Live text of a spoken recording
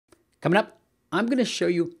Coming up, I'm going to show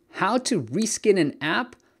you how to reskin an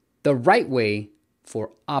app the right way for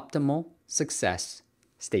optimal success.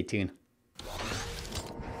 Stay tuned.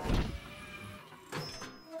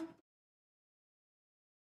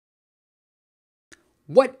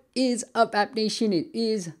 What is up, App Nation? It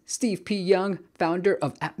is Steve P. Young, founder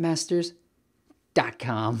of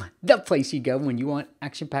appmasters.com, the place you go when you want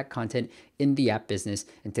action-packed content in the app business.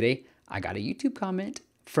 And today, I got a YouTube comment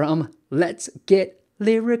from Let's Get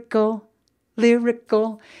Lyrical.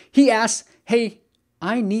 He asks, hey,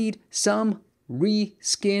 I need some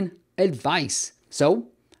reskin advice. So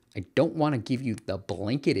I don't want to give you the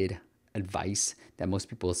blanketed advice that most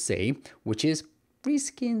people say, which is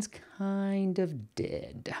reskin's kind of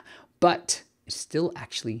dead, but it still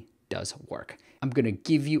actually does work. I'm going to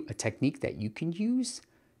give you a technique that you can use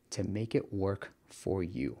to make it work for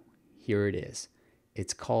you. Here it is.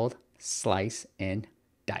 It's called slice and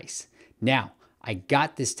dice. Now, I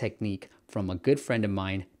got this technique from a good friend of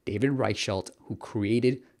mine, David Reichelt, who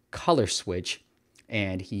created Color Switch,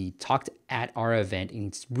 and he talked at our event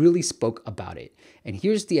and he really spoke about it. And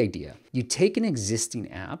here's the idea. You take an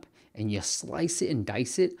existing app and you slice it and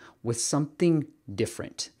dice it with something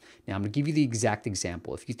different. Now, I'm gonna give you the exact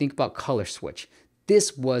example. If you think about Color Switch,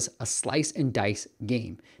 this was a slice and dice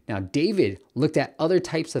game. Now, David looked at other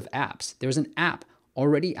types of apps. There's an app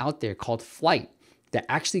already out there called Flite that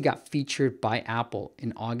actually got featured by Apple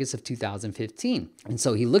in August of 2015. And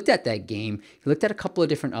so he looked at that game, he looked at a couple of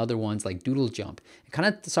different other ones like Doodle Jump, and kind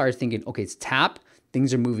of started thinking, okay, it's tap,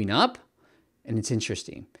 things are moving up, and it's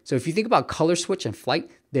interesting. So if you think about Color Switch and Flite,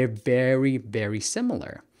 they're very, very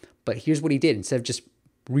similar. But here's what he did. Instead of just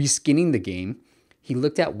reskinning the game, he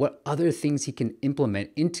looked at what other things he can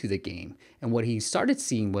implement into the game. And what he started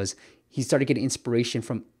seeing was he started getting inspiration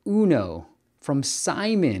from Uno, from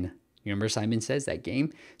Simon. You remember Simon Says, that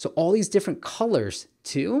game? So all these different colors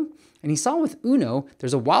too. And he saw with Uno,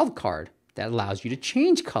 there's a wild card that allows you to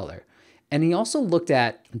change color. And he also looked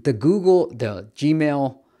at the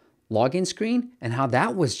Gmail login screen and how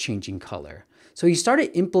that was changing color. So he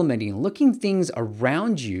started implementing, looking things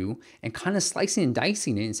around you and kind of slicing and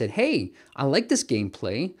dicing it and said, hey, I like this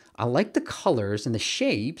gameplay. I like the colors and the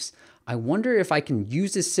shapes. I wonder if I can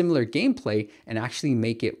use this similar gameplay and actually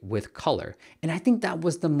make it with color. And I think that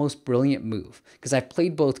was the most brilliant move because I've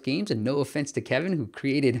played both games, and no offense to Kevin who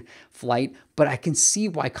created Flite, but I can see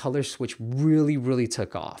why Color Switch really, really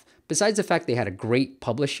took off. Besides the fact they had a great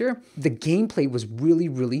publisher, the gameplay was really,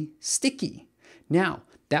 really sticky. Now,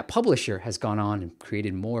 that publisher has gone on and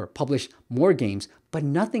published more games, but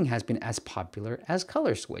nothing has been as popular as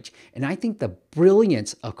Color Switch. And I think the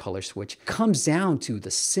brilliance of Color Switch comes down to the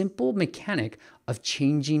simple mechanic of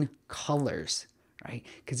changing colors, right?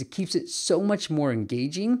 Because it keeps it so much more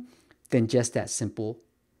engaging than just that simple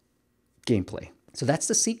gameplay. So that's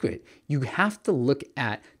the secret. You have to look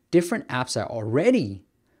at different apps that are already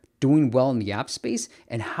doing well in the app space,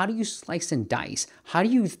 and how do you slice and dice? How do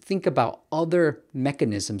you think about other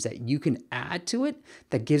mechanisms that you can add to it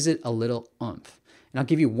that gives it a little oomph? And I'll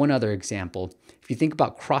give you one other example. If you think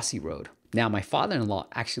about Crossy Road. Now, my father-in-law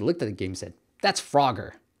actually looked at the game and said, that's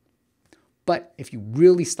Frogger. But if you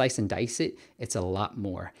really slice and dice it, it's a lot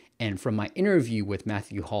more. And from my interview with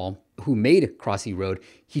Matthew Hall, who made Crossy Road,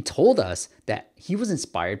 he told us that he was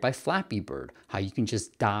inspired by Flappy Bird, how you can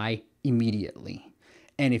just die immediately.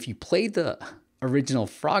 And if you play the original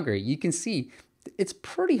Frogger, you can see it's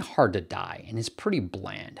pretty hard to die and it's pretty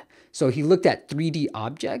bland. So he looked at 3D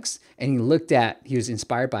objects and he was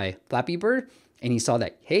inspired by Flappy Bird, and he saw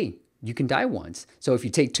that, hey, you can die once. So if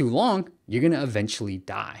you take too long, you're gonna eventually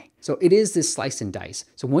die. So it is this slice and dice.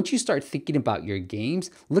 So once you start thinking about your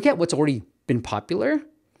games, look at what's already been popular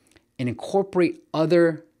and incorporate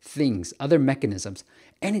other things, other mechanisms.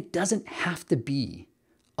 And it doesn't have to be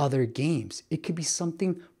other games. It could be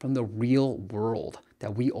something from the real world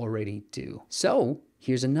that we already do. So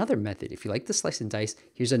here's another method. If you like the slice and dice,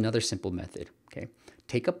 here's another simple method, okay?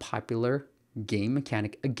 Take a popular game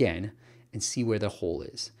mechanic again and see where the hole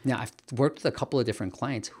is. Now, I've worked with a couple of different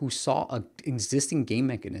clients who saw an existing game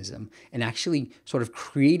mechanism and actually sort of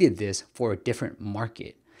created this for a different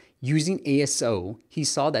market. Using ASO, he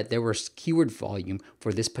saw that there was keyword volume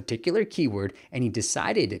for this particular keyword, and he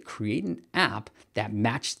decided to create an app that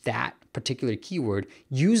matched that particular keyword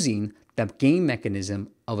using the game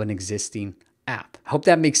mechanism of an existing app. I hope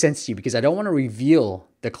that makes sense to you because I don't want to reveal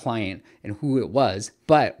the client and who it was,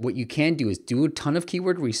 but what you can do is do a ton of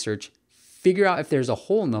keyword research, figure out if there's a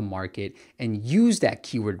hole in the market, and use that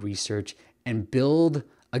keyword research and build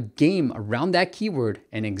a game around that keyword,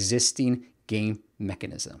 an existing game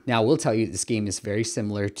mechanism. Now, I will tell you this game is very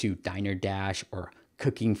similar to Diner Dash or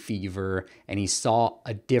cooking fever, and he saw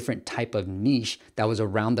a different type of niche that was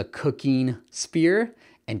around the cooking sphere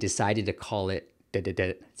and decided to call it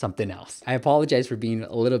something else. I apologize for being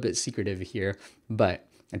a little bit secretive here, but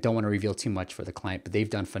I don't want to reveal too much for the client, but they've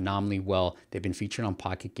done phenomenally well. They've been featured on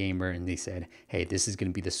Pocket Gamer, and they said, hey, this is going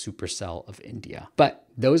to be the supercell of India. But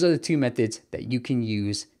those are the two methods that you can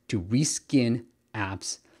use to reskin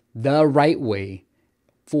apps the right way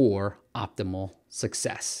for optimal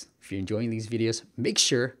success. If you're enjoying these videos, make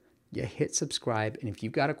sure you hit subscribe. And if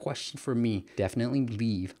you've got a question for me, definitely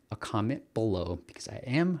leave a comment below, because I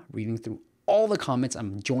am reading through all the comments.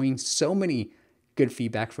 I'm enjoying so many good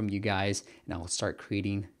feedback from you guys, and I will start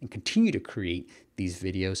creating and continue to create these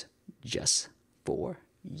videos just for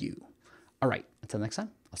you. All right, until next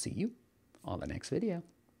time, I'll see you on the next video.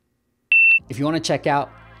 If you want to check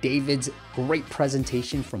out David's great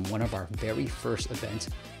presentation from one of our very first events,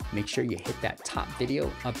 make sure you hit that top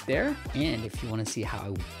video up there. And if you want to see how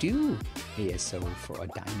I do ASO for a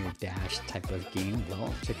Diner Dash type of game,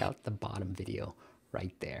 well, check out the bottom video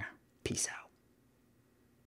right there. Peace out.